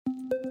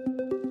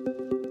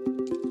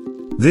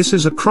This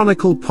is a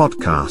Chronicle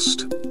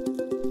podcast,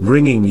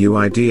 bringing you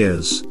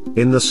ideas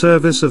in the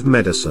service of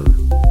medicine.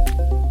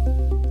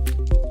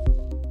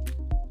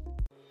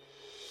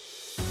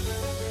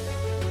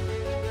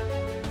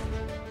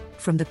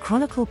 From the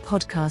Chronicle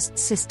podcast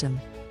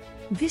system,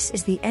 this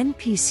is the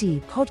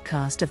NPC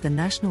podcast of the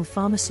National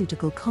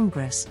Pharmaceutical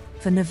Congress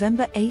for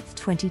November 8,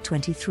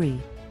 2023.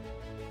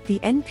 The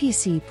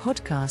NPC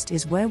podcast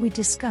is where we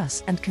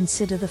discuss and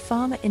consider the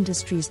pharma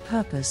industry's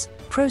purpose,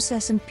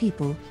 process and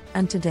people,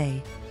 and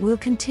today, we'll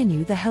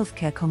continue the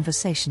healthcare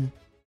conversation.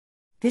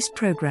 This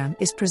program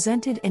is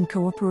presented in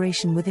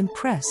cooperation with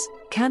Impress,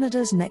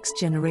 Canada's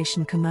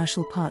next-generation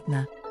commercial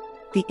partner.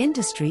 The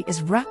industry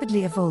is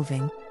rapidly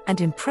evolving,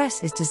 and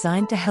Impress is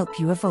designed to help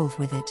you evolve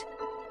with it.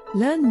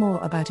 Learn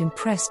more about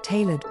Impress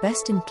tailored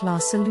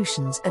best-in-class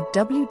solutions at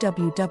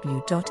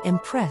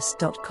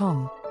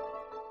www.impress.com.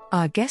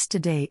 Our guest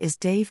today is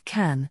Dave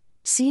Kahn,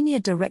 Senior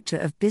Director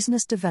of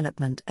Business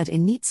Development at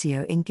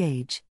Inizio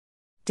Engage.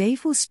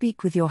 Dave will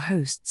speak with your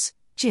hosts,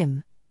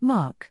 Jim,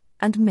 Mark,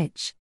 and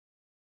Mitch.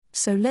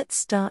 So let's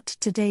start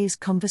today's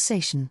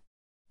conversation.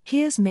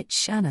 Here's Mitch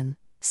Shannon,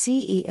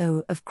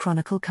 CEO of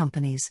Chronicle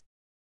Companies.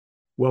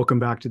 Welcome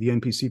back to the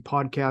NPC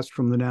podcast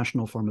from the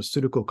National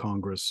Pharmaceutical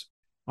Congress.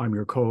 I'm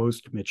your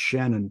co-host, Mitch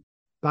Shannon,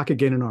 back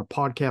again in our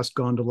podcast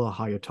gondola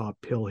high atop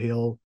Pill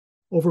Hill,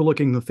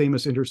 overlooking the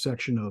famous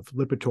intersection of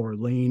Lipitor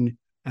Lane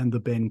and the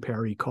Ben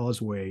Parry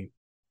Causeway.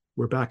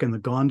 We're back in the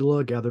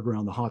gondola, gathered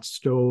around the hot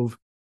stove,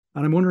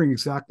 and I'm wondering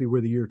exactly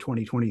where the year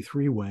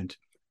 2023 went,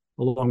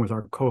 along with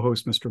our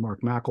co-host, Mr.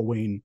 Mark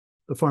McElwain,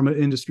 the pharma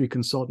industry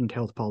consultant,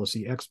 health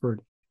policy expert,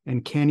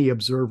 and canny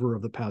observer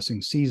of the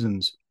passing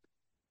seasons.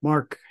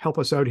 Mark, help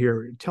us out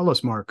here. Tell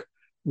us, Mark,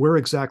 where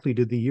exactly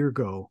did the year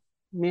go?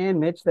 Man,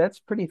 Mitch, that's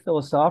pretty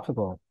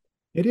philosophical.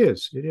 It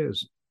is.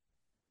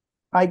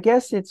 I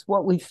guess it's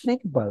what we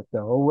think about,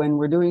 though, when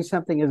we're doing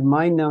something as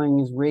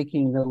mind-numbing as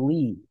raking the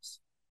leaves.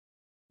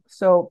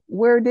 So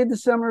where did the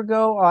summer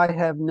go? I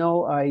have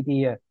no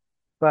idea.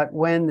 But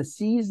when the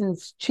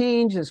seasons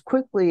change as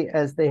quickly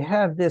as they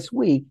have this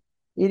week,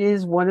 it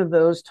is one of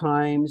those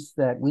times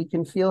that we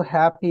can feel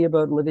happy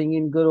about living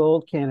in good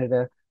old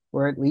Canada,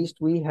 where at least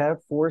we have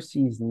 4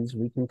 seasons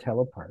we can tell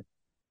apart.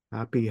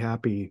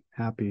 Happy.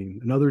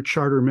 Another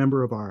charter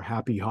member of our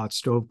Happy Hot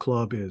Stove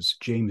Club is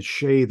James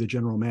Shea, the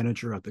General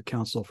Manager at the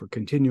Council for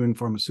Continuing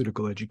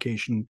Pharmaceutical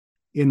Education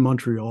in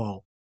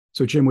Montreal.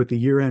 So, Jim, with the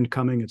year end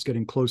coming, it's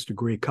getting close to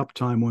Grey Cup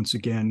time once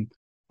again.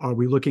 Are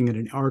we looking at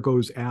an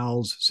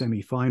Argos-Als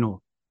semifinal?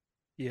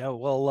 Yeah,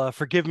 well,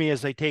 forgive me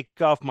as I take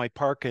off my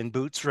parka and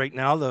boots right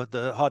now.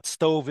 The hot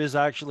stove is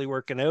actually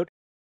working out.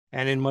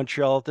 And in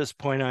Montreal at this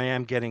point, I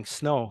am getting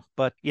snow.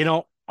 But,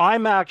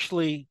 I'm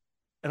actually,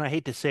 and I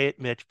hate to say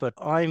it, Mitch, but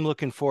I'm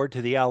looking forward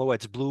to the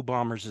Alouettes Blue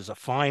Bombers as a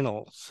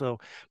final.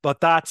 But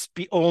that's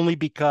only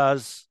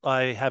because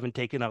I haven't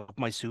taken up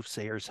my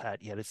soothsayer's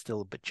hat yet. It's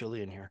still a bit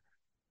chilly in here.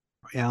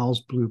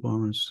 Als Blue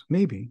Bombers,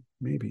 maybe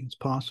it's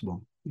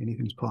possible.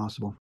 Anything's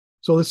possible.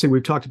 So let's see,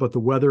 we've talked about the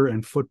weather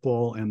and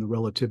football and the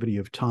relativity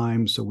of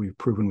time. So we've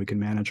proven we can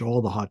manage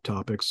all the hot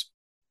topics.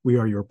 We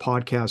are your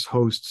podcast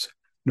hosts,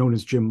 known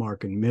as Jim,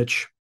 Mark, and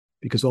Mitch,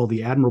 because all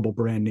the admirable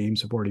brand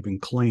names have already been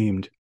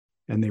claimed.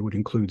 And they would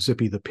include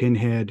Zippy the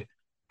Pinhead,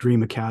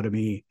 Dream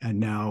Academy, and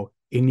now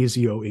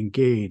Inizio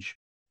Engage.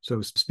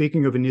 So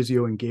speaking of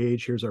Inizio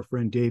Engage, here's our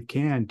friend Dave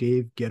Kahn.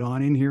 Dave, get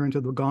on in here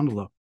into the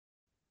gondola.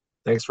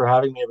 Thanks for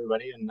having me,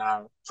 everybody, and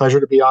pleasure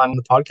to be on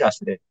the podcast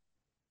today.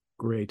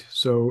 Great.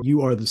 So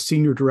you are the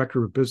Senior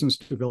Director of Business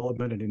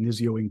Development at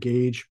Inizio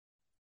Engage.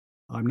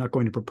 I'm not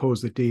going to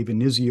propose that Dave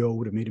Inizio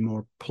would have made a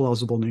more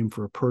plausible name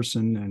for a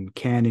person, and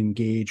Can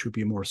Engage would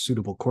be a more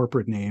suitable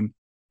corporate name.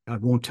 I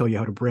won't tell you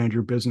how to brand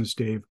your business,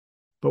 Dave.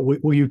 But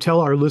will you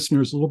tell our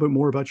listeners a little bit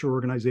more about your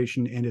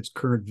organization and its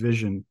current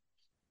vision?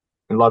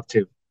 I'd love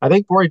to. I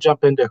think before we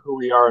jump into who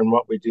we are and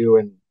what we do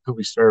and who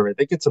we serve, I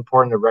think it's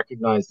important to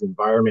recognize the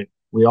environment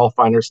we all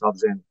find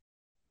ourselves in.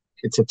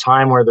 It's a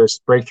time where there's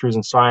breakthroughs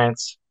in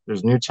science,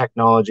 there's new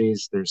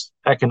technologies, there's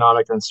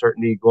economic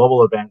uncertainty,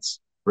 global events,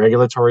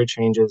 regulatory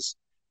changes.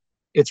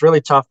 It's really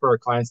tough for our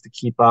clients to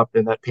keep up,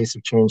 and that pace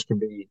of change can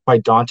be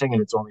quite daunting,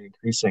 and it's only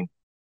increasing.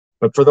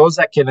 But for those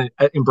that can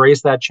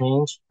embrace that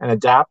change and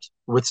adapt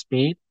with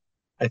speed,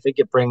 I think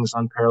it brings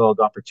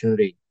unparalleled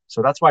opportunity.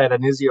 So that's why at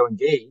Inizio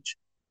Engage,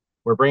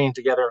 we're bringing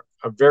together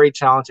a very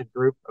talented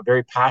group, a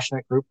very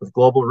passionate group with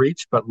global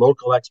reach, but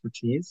local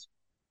expertise.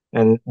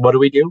 And what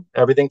do?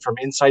 Everything from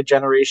insight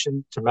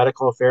generation to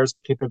medical affairs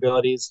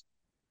capabilities,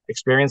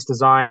 experience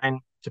design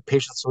to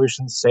patient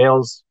solutions,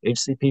 sales,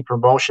 HCP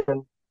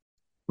promotion.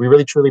 We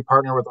really truly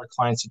partner with our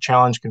clients to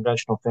challenge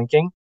conventional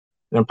thinking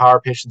and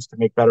empower patients to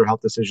make better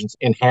health decisions,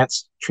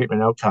 enhance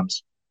treatment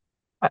outcomes.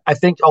 I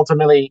think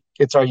ultimately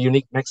it's our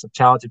unique mix of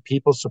talented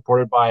people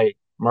supported by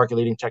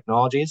market-leading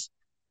technologies.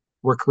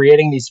 We're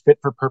creating these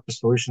fit-for-purpose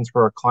solutions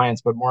for our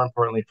clients, but more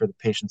importantly for the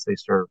patients they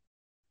serve.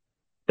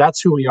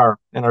 That's who we are.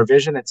 And our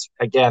vision, it's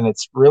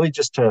really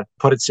just to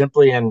put it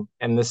simply, and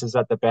this is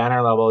at the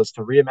banner level, is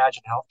to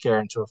reimagine healthcare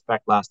and to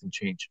affect lasting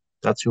change.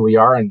 That's who we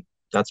are. And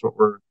that's what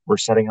we're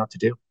setting out to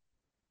do.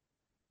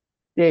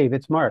 Dave,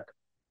 it's Mark.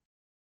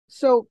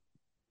 So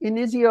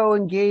Inizio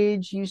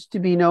Engage used to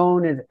be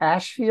known as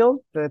Ashfield.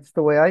 That's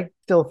the way I'm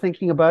still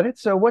thinking about it.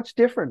 So what's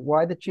different?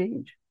 Why the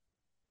change?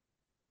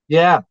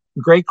 Yeah,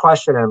 great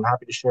question. And I'm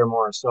happy to share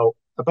more. So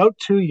about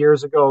 2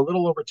 years ago, a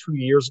little over 2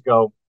 years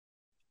ago,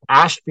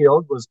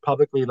 Ashfield was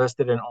publicly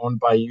listed and owned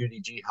by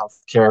UDG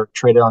Healthcare,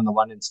 traded on the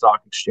London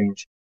Stock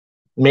Exchange,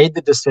 made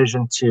the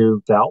decision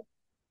to sell.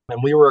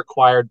 And we were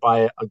acquired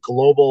by a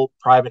global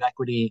private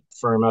equity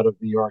firm out of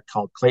New York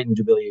called Clayton,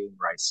 Dubilier and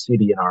Rice,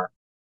 CD&R.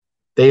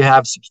 They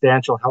have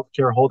substantial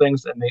healthcare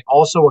holdings, and they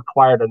also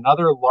acquired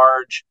another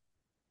large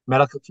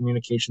medical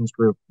communications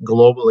group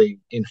globally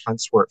in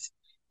Huntsworth.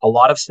 A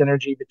lot of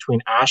synergy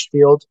between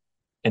Ashfield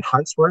and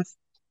Huntsworth,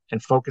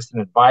 and focused in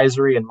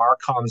advisory and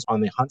Marcoms on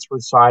the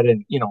Huntsworth side.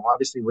 And,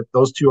 obviously with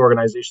those two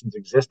organizations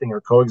existing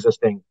or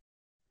coexisting,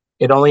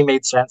 it only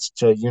made sense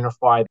to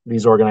unify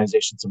these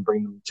organizations and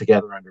bring them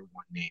together under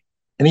one name.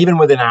 And even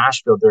within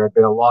Ashfield, there have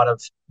been a lot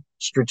of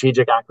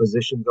strategic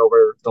acquisitions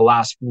over the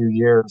last few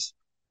years,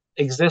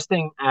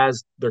 existing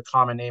as their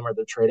common name or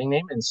their trading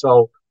name. And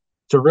so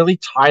to really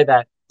tie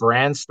that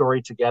brand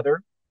story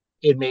together,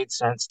 it made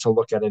sense to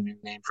look at a new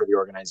name for the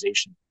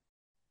organization.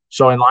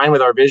 So in line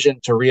with our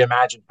vision to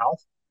reimagine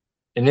health,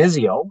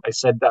 Inizio, I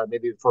said that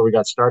maybe before we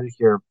got started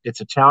here, it's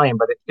Italian,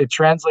 but it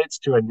translates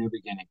to a new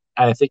beginning.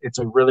 And I think it's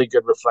a really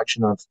good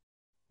reflection of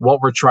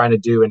what we're trying to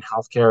do in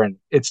healthcare. And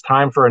it's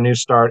time for a new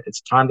start. It's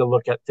time to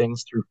look at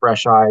things through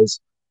fresh eyes,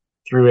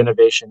 through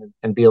innovation,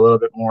 and be a little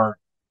bit more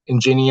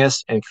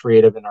ingenious and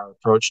creative in our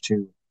approach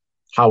to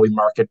how we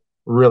market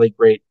really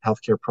great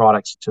healthcare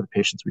products to the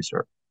patients we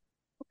serve.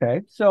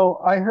 Okay,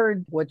 so I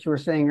heard what you were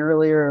saying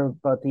earlier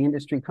about the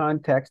industry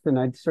context, and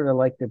I'd sort of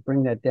like to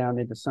bring that down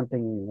into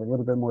something a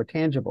little bit more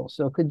tangible.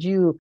 So could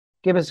you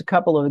give us a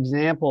couple of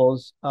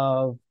examples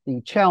of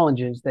the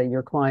challenges that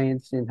your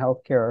clients in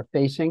healthcare are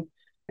facing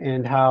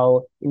and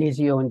how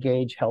Inizio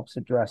Engage helps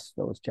address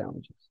those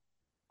challenges?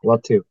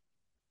 Love to.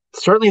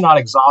 Certainly not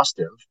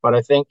exhaustive, but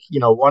I think,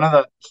 one of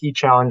the key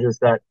challenges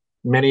that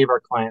many of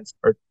our clients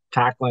are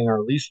tackling or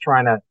at least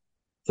trying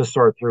to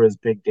sort through is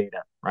big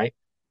data, right?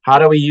 How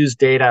do we use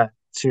data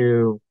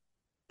to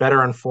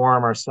better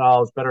inform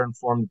ourselves, better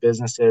inform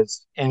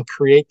businesses, and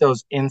create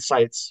those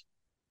insights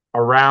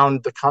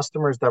around the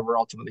customers that we're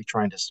ultimately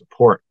trying to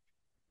support?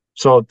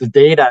 So the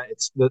data,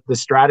 it's the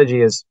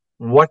strategy is,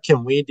 what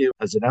can we do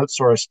as an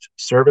outsourced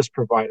service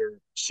provider,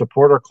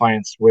 support our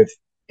clients with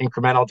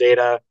incremental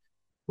data,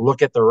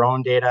 look at their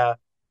own data,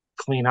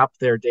 clean up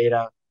their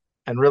data,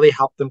 and really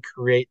help them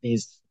create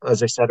these,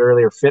 as I said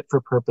earlier, fit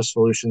for purpose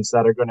solutions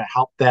that are going to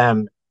help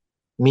them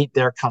meet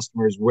their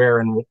customers where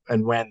and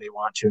when they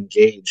want to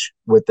engage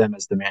with them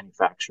as the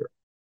manufacturer.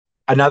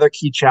 Another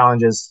key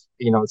challenge is,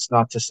 it's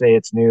not to say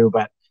it's new,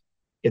 but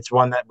it's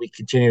one that we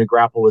continue to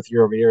grapple with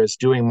year over year, is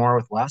doing more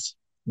with less.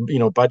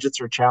 Budgets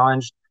are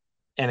challenged,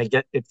 and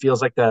it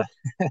feels like the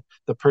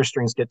the purse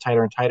strings get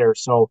tighter and tighter.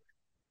 So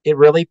it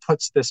really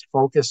puts this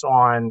focus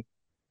on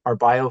our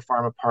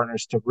biopharma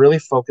partners to really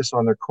focus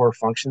on their core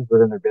functions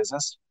within their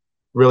business,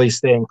 really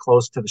staying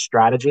close to the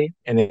strategy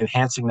and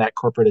enhancing that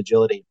corporate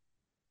agility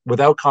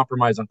without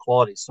compromise on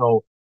quality.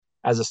 So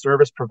as a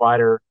service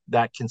provider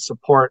that can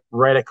support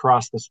right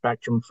across the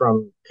spectrum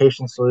from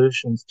patient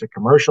solutions to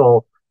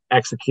commercial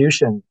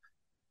execution,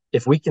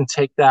 if we can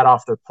take that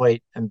off their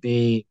plate and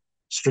be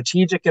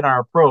strategic in our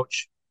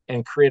approach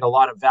and create a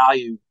lot of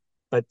value,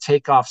 but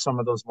take off some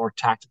of those more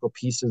tactical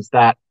pieces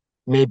that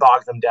may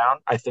bog them down,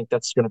 I think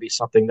that's going to be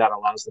something that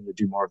allows them to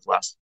do more with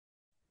less.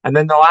 And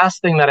then the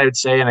last thing that I would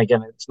say, and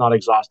again, it's not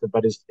exhaustive,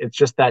 but it's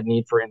just that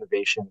need for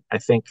innovation. I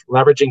think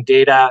leveraging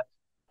data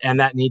and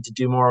that need to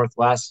do more with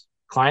less,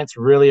 clients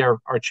really are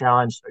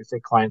challenged. I say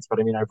clients, but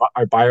I mean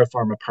our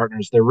biopharma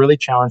partners, they're really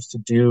challenged to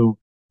do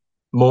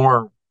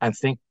more and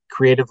think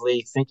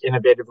creatively, think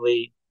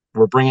innovatively.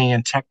 We're bringing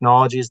in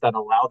technologies that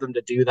allow them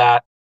to do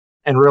that.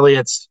 And really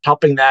it's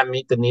helping them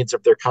meet the needs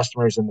of their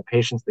customers and the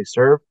patients they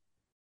serve.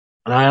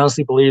 And I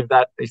honestly believe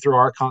that through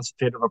our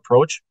consultative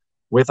approach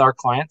with our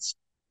clients,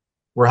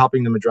 we're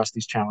helping them address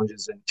these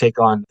challenges and take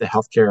on the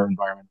healthcare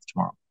environment of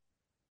tomorrow.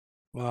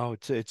 Wow,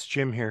 it's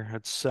Jim here.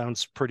 That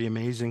sounds pretty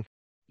amazing.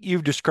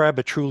 You've described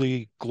a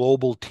truly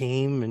global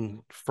team,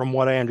 and from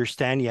what I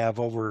understand, you have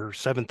over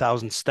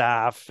 7,000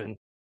 staff and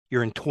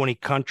you're in 20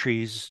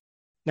 countries.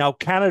 Now,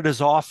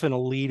 Canada's often a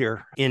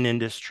leader in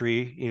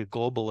industry,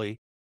 globally,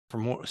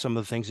 from some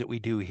of the things that we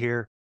do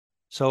here.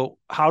 So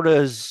how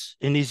does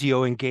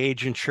Inizio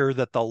Engage ensure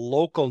that the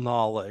local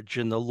knowledge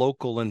and the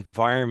local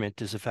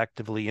environment is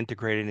effectively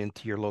integrated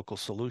into your local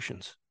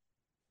solutions?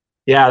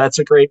 Yeah, that's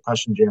a great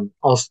question, Jim.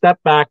 I'll step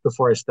back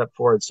before I step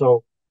forward.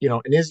 So,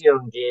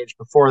 Inizio Engage,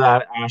 before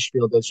that,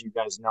 Ashfield, as you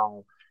guys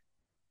know,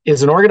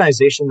 is an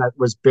organization that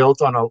was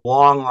built on a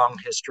long, long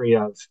history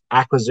of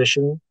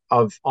acquisition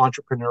of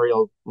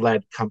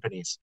entrepreneurial-led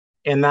companies.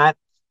 And that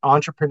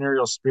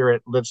entrepreneurial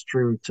spirit lives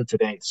true to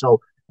today.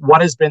 So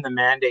what has been the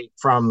mandate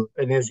from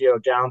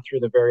Inizio down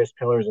through the various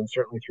pillars and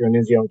certainly through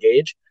Inizio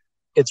Engage?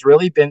 It's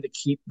really been to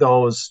keep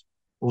those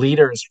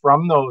leaders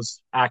from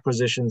those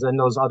acquisitions and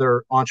those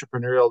other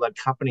entrepreneurial-led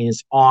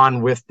companies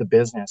on with the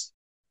business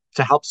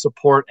to help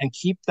support and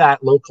keep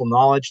that local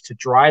knowledge, to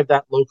drive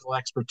that local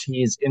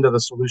expertise into the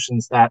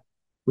solutions that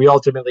we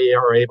ultimately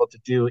are able to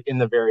do in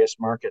the various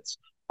markets.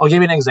 I'll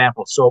give you an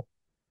example. So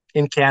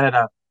in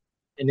Canada,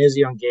 in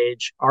Inizio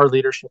Engage, our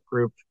leadership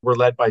group, we're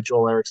led by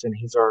Joel Erickson.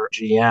 He's our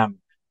GM.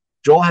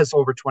 Joel has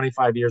over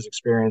 25 years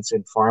experience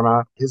in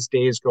pharma. His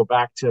days go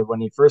back to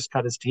when he first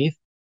cut his teeth.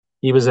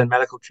 He was in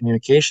medical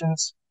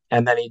communications,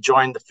 and then he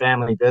joined the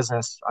family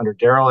business under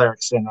Daryl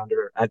Erickson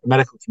at the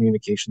Medical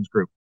Communications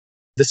Group.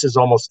 This is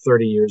almost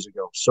 30 years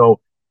ago. So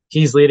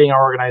he's leading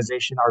our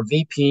organization. Our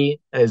VP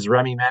is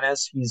Remy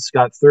Menes. He's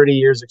got 30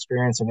 years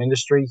experience in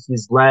industry.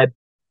 He's led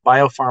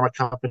biopharma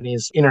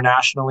companies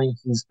internationally.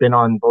 He's been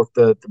on both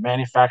the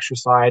manufacturer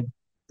side,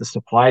 the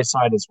supply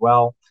side as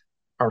well.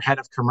 Our head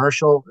of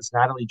commercial is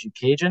Natalie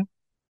Jukajian.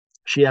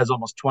 She has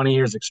almost 20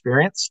 years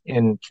experience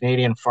in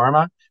Canadian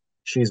pharma.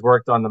 She's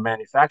worked on the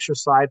manufacturer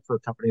side for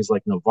companies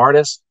like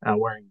Novartis,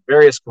 wearing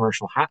various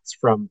commercial hats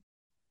from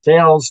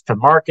sales to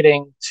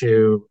marketing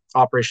to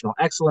operational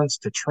excellence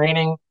to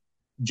training.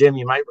 Jim,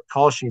 you might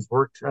recall she's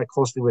worked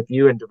closely with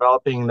you in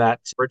developing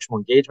that virtual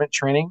engagement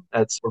training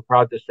that's, we're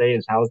proud to say,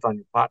 is housed on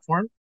your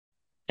platform.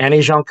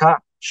 Annie Jonca,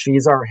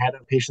 she's our head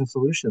of patient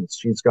solutions.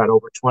 She's got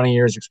over 20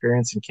 years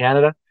experience in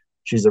Canada.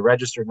 She's a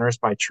registered nurse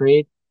by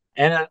trade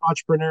and an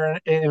entrepreneur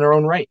in her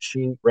own right.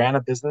 She ran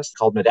a business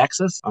called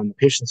Medexus on the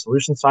patient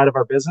solution side of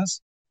our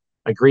business,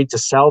 agreed to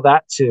sell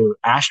that to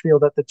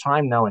Ashfield at the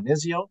time, now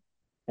Inizio,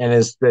 and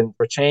has been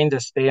retained to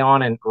stay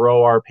on and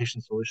grow our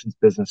patient solutions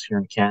business here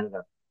in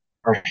Canada.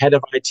 Our head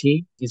of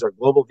IT, he's our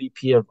global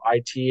VP of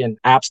IT and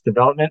apps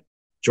development,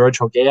 George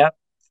Hogea.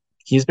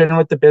 He's been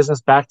with the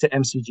business back to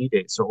MCG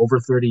days, so over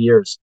 30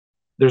 years.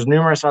 There's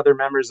numerous other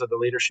members of the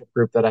leadership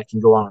group that I can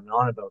go on and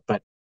on about,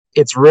 but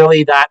it's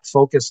really that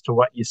focus to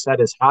what you said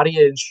is how do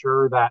you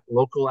ensure that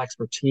local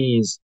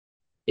expertise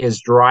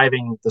is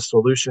driving the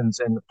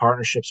solutions and the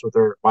partnerships with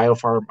our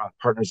biopharma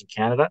partners in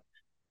Canada.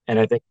 And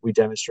I think we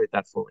demonstrate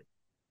that fully.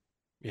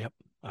 Yep,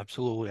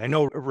 absolutely. I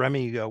know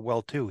Remy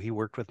well too. He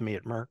worked with me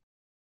at Merck.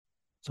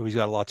 So he's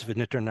got lots of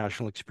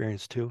international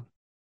experience too.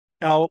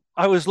 Now,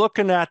 I was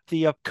looking at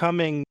the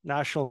upcoming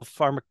National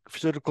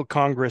Pharmaceutical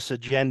Congress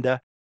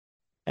agenda,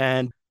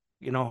 and,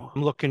 I'm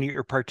looking at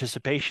your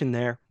participation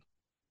there.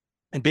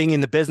 And being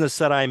in the business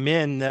that I'm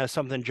in,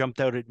 something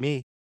jumped out at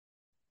me.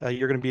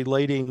 You're going to be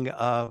leading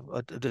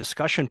a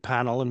discussion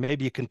panel, and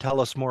maybe you can tell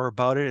us more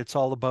about it. It's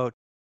all about,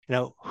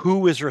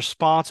 who is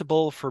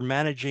responsible for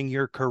managing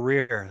your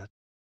career.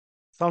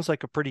 Sounds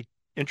like a pretty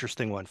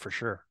interesting one for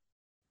sure.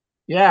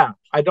 Yeah,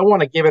 I don't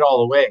want to give it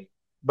all away,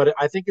 but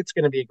I think it's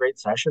going to be a great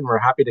session. We're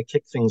happy to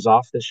kick things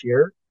off this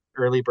year,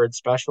 early bird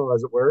special,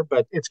 as it were,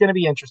 but it's going to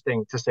be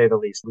interesting to say the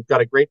least. We've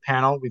got a great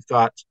panel. We've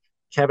got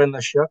Kevin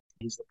Lachuk.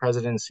 He's the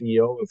president and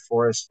CEO of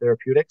Forest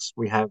Therapeutics.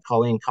 We have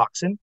Colleen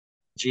Coxon,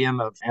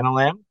 GM of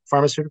Analam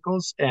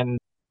Pharmaceuticals. And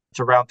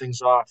to round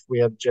things off, we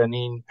have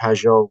Janine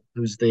Pajot,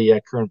 who's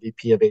the current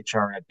VP of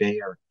HR at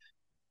Bayer.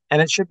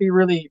 And it should be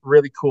really,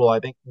 really cool. I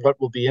think what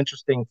will be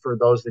interesting for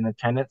those in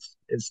attendance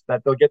is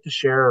that they'll get to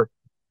share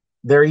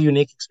their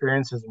unique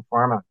experiences in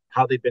pharma,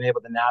 how they've been able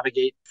to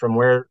navigate from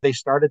where they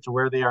started to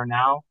where they are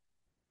now,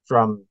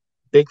 from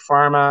big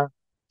pharma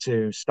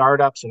to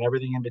startups and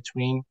everything in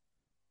between.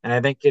 And I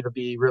think it'll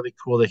be really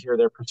cool to hear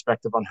their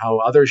perspective on how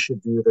others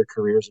should view their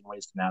careers and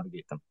ways to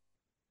navigate them.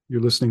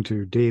 You're listening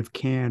to Dave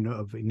Can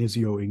of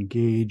Inizio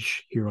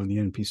Engage here on the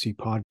NPC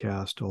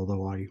podcast,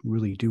 although I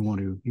really do want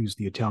to use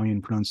the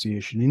Italian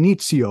pronunciation.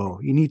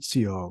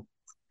 Inizio.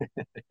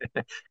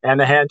 And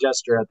the hand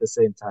gesture at the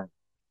same time.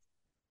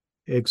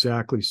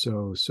 Exactly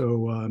so. So,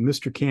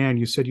 Mr. Can,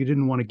 you said you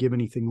didn't want to give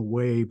anything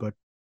away, but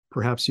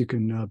perhaps you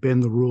can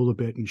bend the rule a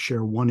bit and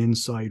share one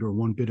insight or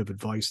one bit of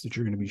advice that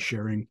you're going to be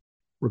sharing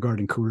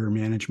regarding career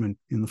management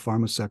in the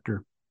pharma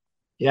sector.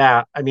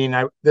 Yeah, I mean,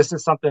 this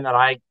is something that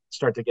I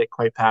start to get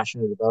quite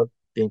passionate about,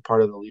 being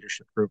part of the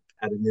leadership group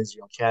at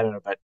Inizio Canada,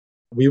 but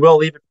we will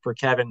leave it for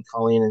Kevin,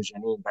 Colleen, and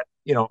Janine. But,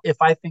 if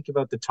I think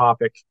about the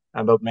topic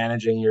about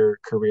managing your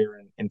career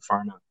in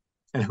pharma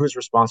and who's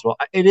responsible,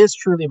 it is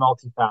truly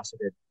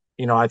multifaceted.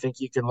 I think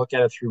you can look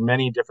at it through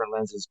many different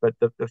lenses, but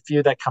the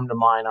few that come to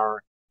mind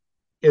are,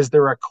 is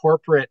there a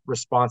corporate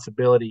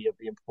responsibility of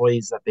the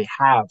employees that they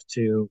have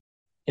to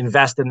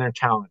invest in their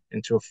talent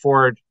and to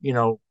afford,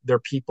 their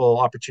people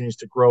opportunities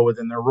to grow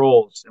within their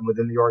roles and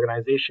within the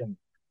organization,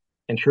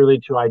 and truly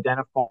to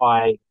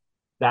identify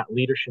that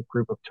leadership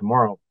group of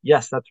tomorrow?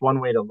 Yes, that's one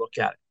way to look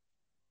at it.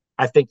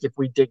 I think if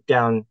we dig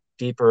down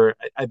deeper,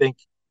 I think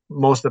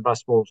most of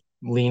us will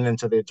lean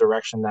into the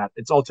direction that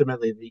it's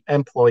ultimately the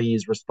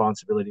employee's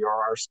responsibility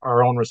or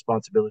our own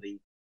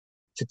responsibility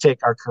to take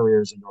our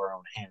careers into our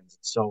own hands.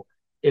 So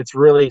it's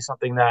really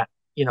something that,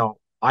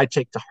 I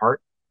take to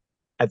heart.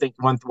 I think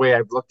one way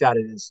I've looked at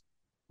it is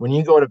when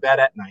you go to bed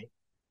at night,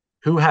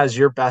 who has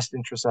your best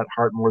interests at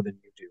heart more than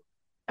you do?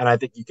 And I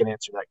think you can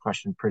answer that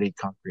question pretty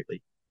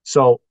concretely.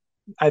 So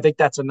I think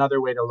that's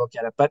another way to look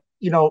at it. But,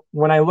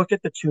 when I look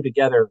at the two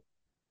together,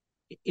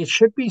 it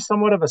should be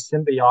somewhat of a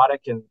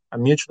symbiotic and a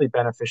mutually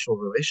beneficial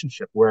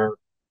relationship where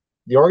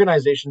the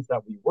organizations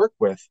that we work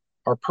with,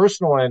 our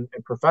personal and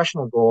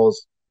professional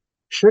goals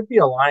should be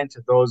aligned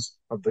to those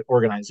of the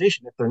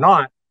organization. If they're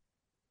not,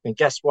 then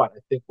guess what? I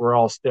think we're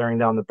all staring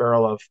down the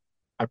barrel of,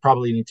 I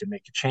probably need to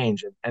make a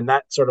change. And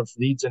that sort of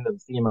leads into the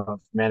theme of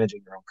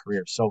managing your own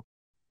career. So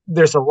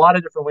there's a lot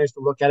of different ways to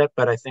look at it,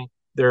 but I think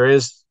there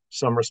is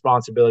some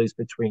responsibilities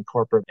between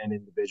corporate and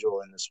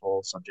individual in this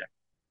whole subject.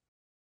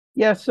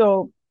 Yeah,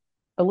 so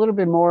a little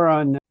bit more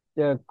on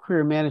the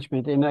career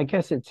management, and I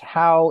guess it's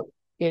how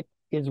it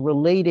is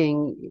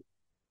relating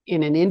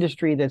in an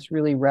industry that's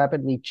really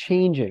rapidly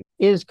changing.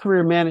 Is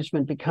career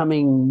management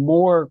becoming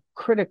more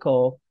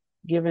critical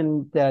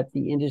given that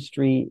the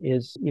industry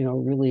is,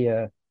 really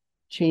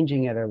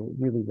changing at a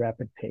really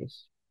rapid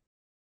pace?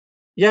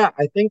 Yeah,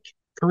 I think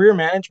career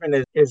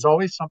management is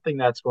always something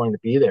that's going to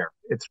be there.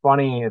 It's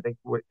funny, I think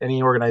with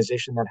any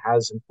organization that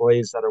has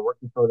employees that are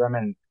working for them,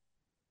 and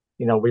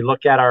we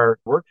look at our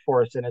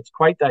workforce and it's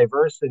quite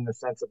diverse in the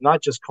sense of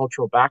not just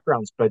cultural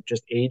backgrounds, but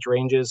just age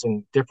ranges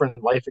and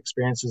different life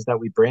experiences that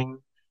we bring,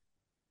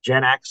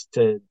 Gen X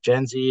to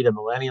Gen Z to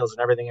millennials and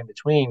everything in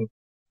between.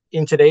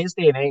 In today's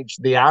day and age,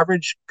 the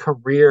average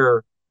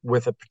career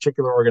with a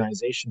particular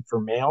organization for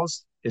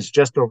males is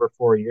just over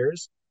 4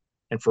 years.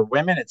 And for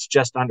women, it's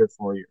just under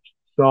 4 years.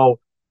 So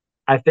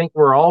I think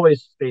we're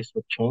always faced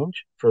with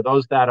change. For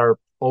those that are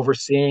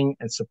overseeing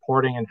and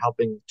supporting and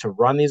helping to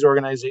run these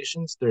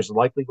organizations, there's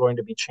likely going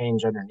to be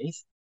change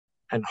underneath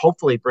and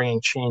hopefully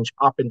bringing change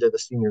up into the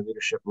senior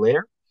leadership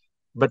layer.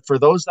 But for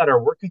those that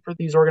are working for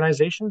these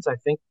organizations, I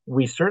think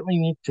we certainly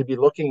need to be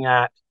looking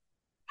at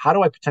how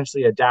do I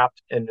potentially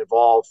adapt and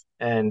evolve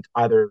and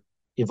either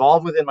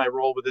evolve within my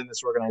role within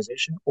this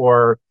organization,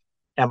 or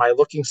am I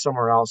looking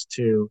somewhere else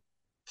to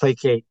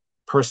placate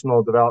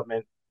personal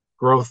development,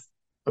 growth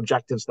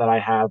objectives that I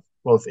have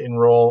both in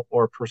role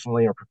or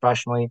personally or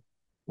professionally?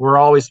 We're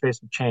always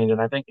faced with change.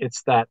 And I think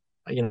it's that,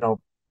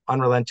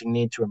 unrelenting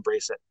need to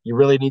embrace it. You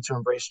really need to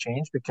embrace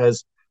change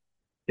because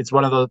it's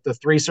one of the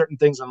three certain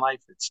things in life.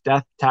 It's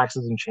death,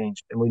 taxes, and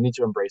change. And we need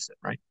to embrace it,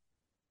 right?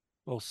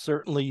 Well,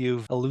 certainly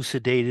you've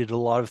elucidated a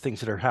lot of things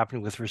that are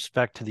happening with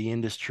respect to the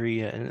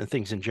industry and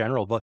things in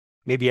general, but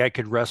maybe I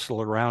could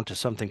wrestle around to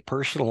something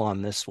personal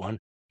on this one.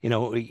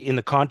 In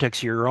the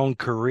context of your own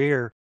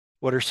career,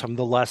 what are some of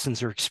the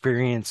lessons or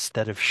experience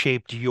that have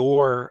shaped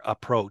your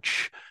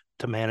approach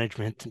to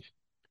management?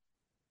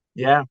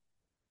 Yeah.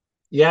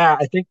 Yeah,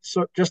 I think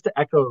so. Just to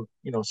echo,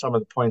 some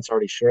of the points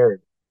already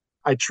shared,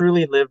 I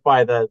truly live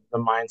by the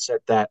mindset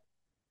that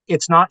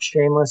it's not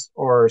shameless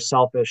or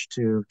selfish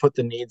to put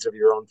the needs of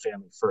your own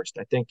family first.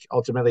 I think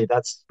ultimately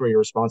that's where your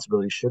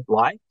responsibility should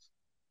lie,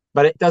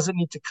 but it doesn't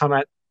need to come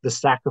at the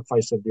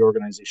sacrifice of the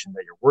organization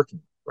that you're working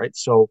with, right?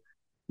 So,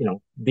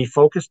 be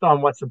focused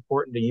on what's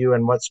important to you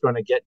and what's going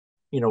to get,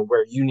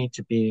 where you need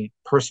to be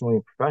personally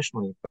and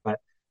professionally, but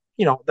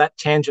that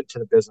tangent to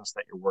the business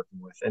that you're working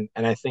with.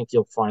 And I think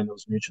you'll find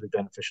those mutually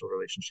beneficial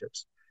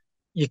relationships.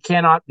 You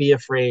cannot be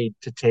afraid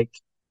to take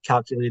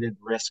calculated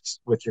risks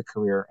with your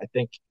career. I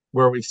think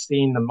where we've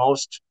seen the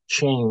most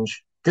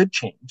change, good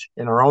change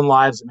in our own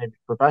lives and maybe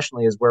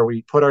professionally, is where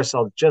we put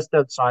ourselves just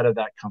outside of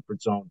that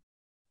comfort zone.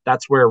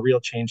 That's where real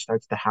change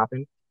starts to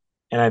happen.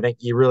 And I think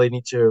you really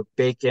need to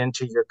bake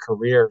into your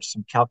career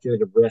some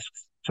calculated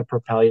risks to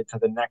propel you to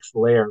the next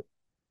layer,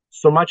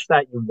 so much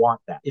that you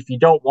want that. If you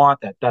don't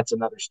want that, that's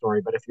another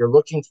story. But if you're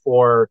looking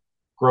for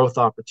growth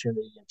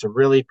opportunity and to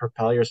really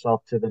propel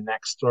yourself to the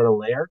next sort of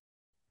layer,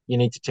 you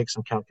need to take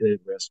some calculated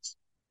risks.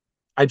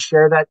 I'd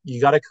share that you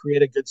got to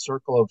create a good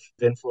circle of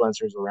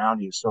influencers around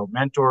you. So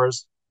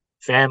mentors,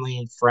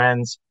 family,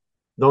 friends,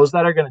 those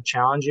that are going to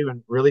challenge you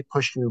and really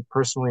push you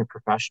personally and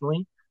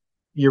professionally.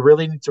 You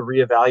really need to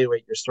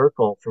reevaluate your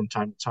circle from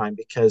time to time,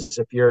 because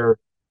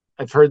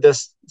I've heard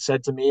this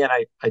said to me, and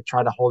I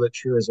try to hold it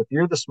true, is if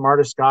you're the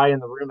smartest guy in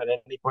the room at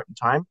any point in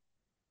time,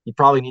 you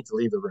probably need to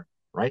leave the room,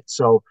 right?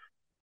 So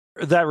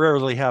that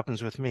rarely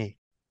happens with me.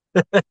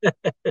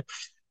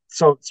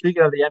 So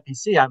speaking of the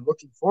NPC, I'm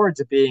looking forward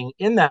to being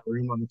in that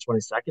room on the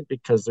 22nd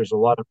because there's a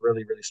lot of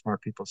really, really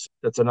smart people. So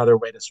that's another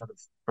way to sort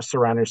of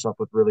surround yourself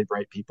with really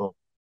bright people.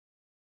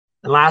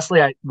 And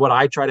lastly, what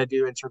I try to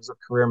do in terms of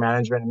career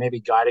management and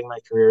maybe guiding my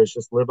career is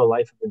just live a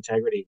life of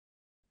integrity.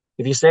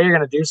 If you say you're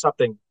going to do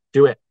something,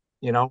 do it.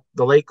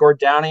 The late Gord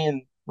Downie,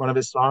 in one of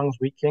his songs,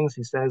 Wheat Kings,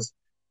 he says,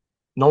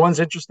 no one's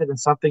interested in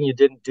something you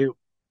didn't do,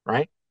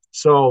 right?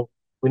 So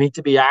we need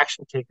to be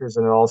action takers,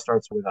 and it all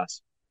starts with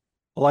us.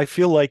 Well, I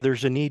feel like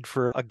there's a need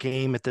for a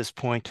game at this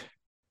point.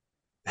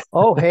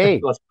 Oh,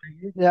 hey.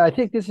 Yeah, I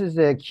think this is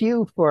a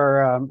cue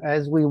for,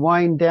 as we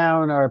wind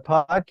down our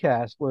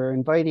podcast, we're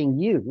inviting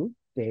you,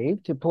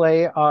 Dave, to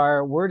play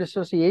our word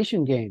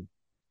association game.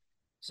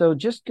 So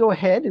just go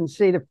ahead and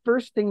say the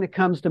first thing that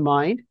comes to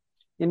mind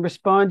and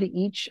respond to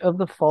each of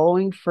the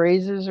following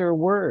phrases or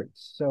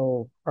words.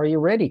 So are you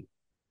ready?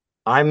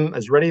 I'm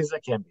as ready as I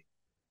can be.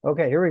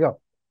 Okay, here we go.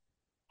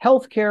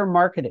 Healthcare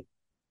marketing.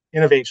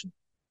 Innovation.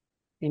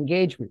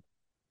 Engagement.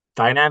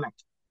 Dynamic.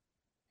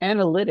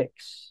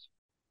 Analytics.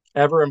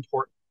 Ever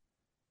important.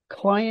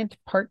 Client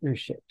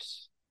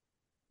partnerships.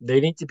 They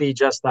need to be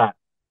just that,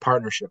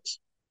 partnerships.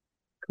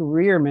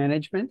 Career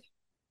management.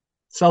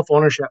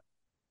 Self-ownership.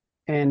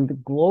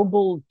 And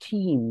global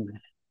team.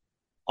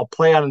 I'll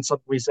play on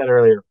something we said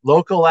earlier.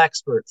 Local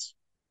experts.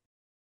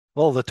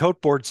 Well, the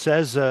tote board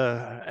says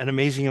an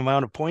amazing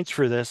amount of points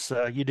for this.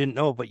 You didn't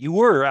know, but you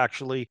were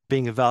actually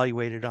being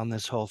evaluated on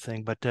this whole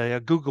thing. But a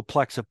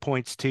Googleplex of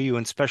points to you,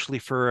 and especially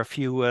for a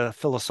few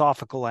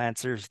philosophical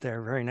answers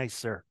there. Very nice,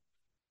 sir.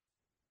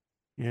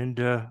 And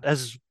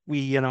as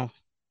we,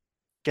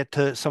 get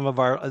to some of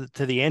our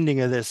to the ending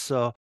of this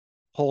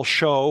whole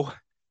show,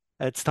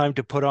 it's time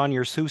to put on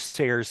your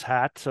soothsayer's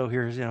hat. So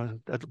here's a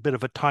bit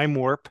of a time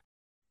warp,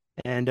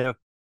 and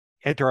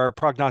enter our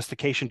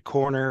prognostication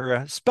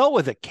corner. Spell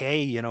with a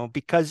K,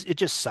 because it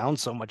just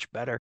sounds so much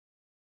better.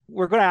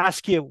 We're going to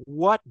ask you,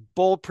 what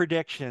bold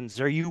predictions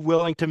are you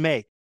willing to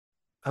make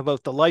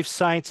about the life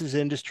sciences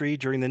industry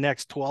during the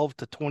next 12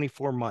 to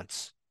 24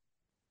 months?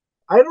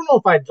 I don't know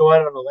if I'd go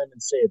out on a limb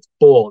and say it's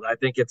bold. I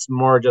think it's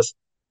more just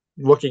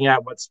looking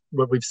at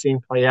what we've seen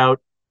play out,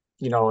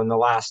 in the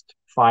last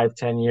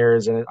 5-10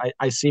 years. And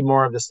I see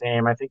more of the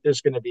same. I think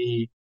there's going to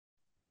be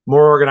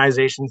more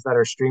organizations that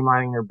are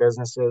streamlining their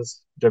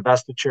businesses,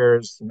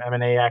 divestitures, some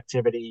M&A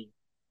activity.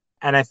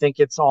 And I think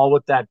it's all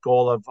with that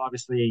goal of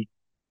obviously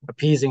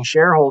appeasing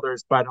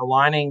shareholders, but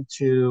aligning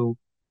to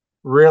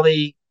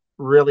really,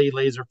 really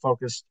laser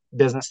focused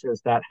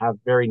businesses that have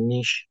very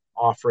niche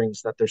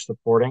offerings that they're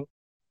supporting.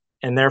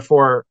 And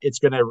therefore, it's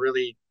going to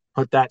really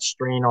put that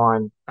strain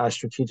on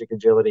strategic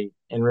agility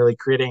and really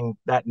creating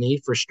that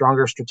need for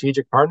stronger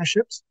strategic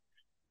partnerships.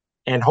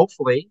 And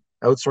hopefully,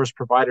 outsourced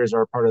providers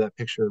are a part of that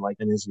picture, like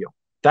Inizio.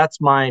 That's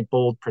my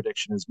bold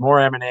prediction: is more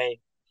M&A,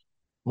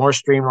 more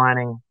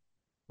streamlining,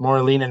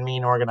 more lean and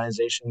mean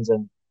organizations,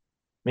 and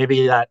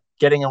maybe that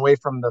getting away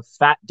from the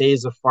fat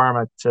days of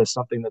pharma to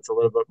something that's a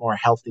little bit more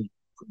healthy,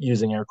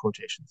 using air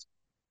quotations.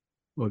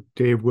 Well,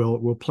 Dave,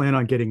 we'll plan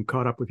on getting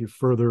caught up with you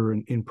further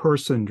in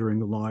person during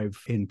the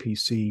live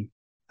NPC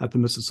at the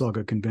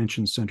Mississauga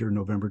Convention Center,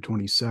 November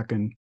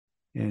 22nd.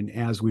 And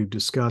as we've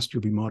discussed,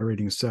 you'll be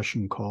moderating a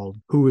session called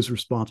Who is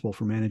Responsible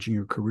for Managing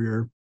Your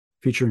Career,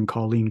 featuring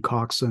Colleen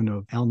Coxon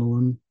of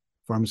Alnylam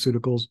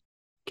Pharmaceuticals,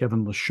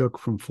 Kevin Lashuk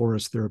from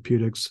Forest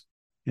Therapeutics,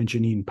 and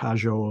Janine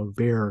Pajot of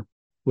Bayer.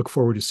 Look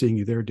forward to seeing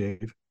you there,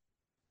 Dave.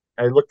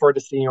 I look forward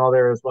to seeing you all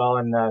there as well.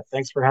 And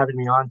thanks for having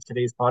me on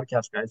today's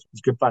podcast, guys. It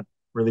was good fun.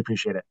 Really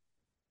appreciate it.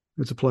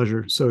 It's a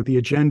pleasure. So the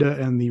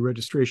agenda and the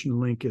registration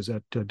link is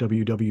at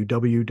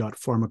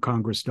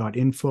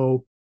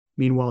www.pharmacongress.info.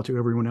 Meanwhile, to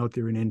everyone out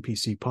there in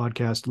NPC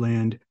podcast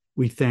land,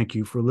 we thank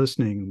you for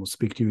listening, and we'll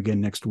speak to you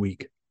again next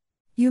week.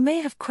 You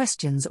may have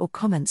questions or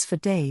comments for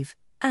Dave,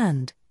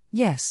 and,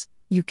 yes,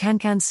 you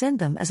can send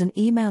them as an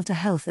email to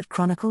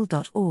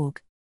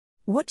health@chronicle.org.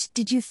 What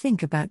did you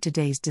think about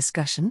today's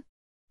discussion?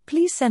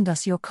 Please send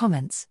us your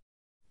comments.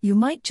 You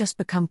might just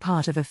become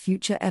part of a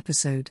future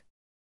episode.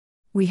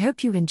 We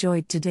hope you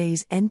enjoyed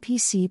today's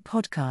NPC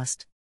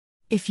podcast.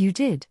 If you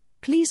did,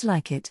 please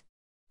like it,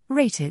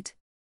 rate it,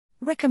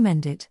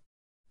 recommend it,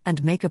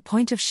 and make a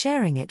point of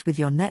sharing it with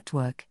your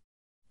network.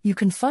 You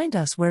can find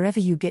us wherever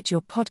you get your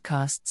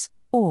podcasts,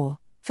 or,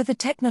 for the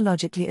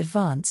technologically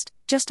advanced,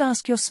 just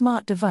ask your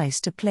smart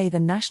device to play the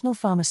National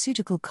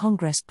Pharmaceutical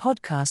Congress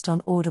podcast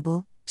on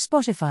Audible,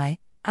 Spotify,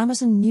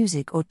 Amazon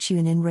Music, or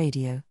TuneIn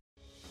Radio.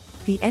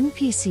 The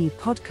NPC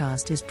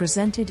podcast is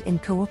presented in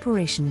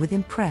cooperation with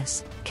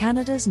Impress,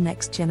 Canada's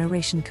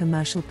next-generation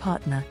commercial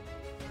partner.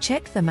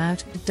 Check them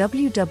out at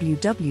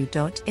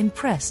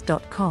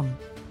www.impress.com.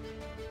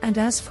 And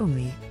as for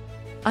me,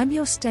 I'm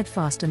your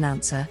steadfast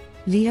announcer,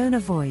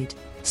 Leona Void,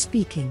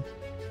 speaking.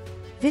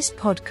 This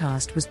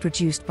podcast was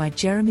produced by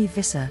Jeremy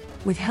Visser,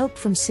 with help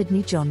from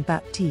Sydney John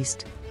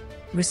Baptiste.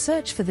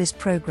 Research for this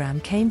program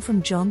came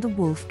from John the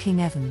Wolf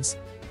King Evans.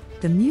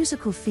 The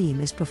musical theme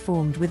is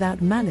performed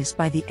without malice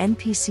by the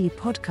NPC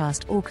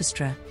Podcast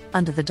Orchestra,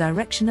 under the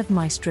direction of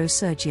Maestro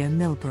Sergio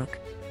Milbrook.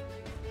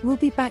 We'll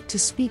be back to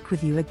speak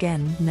with you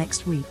again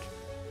next week.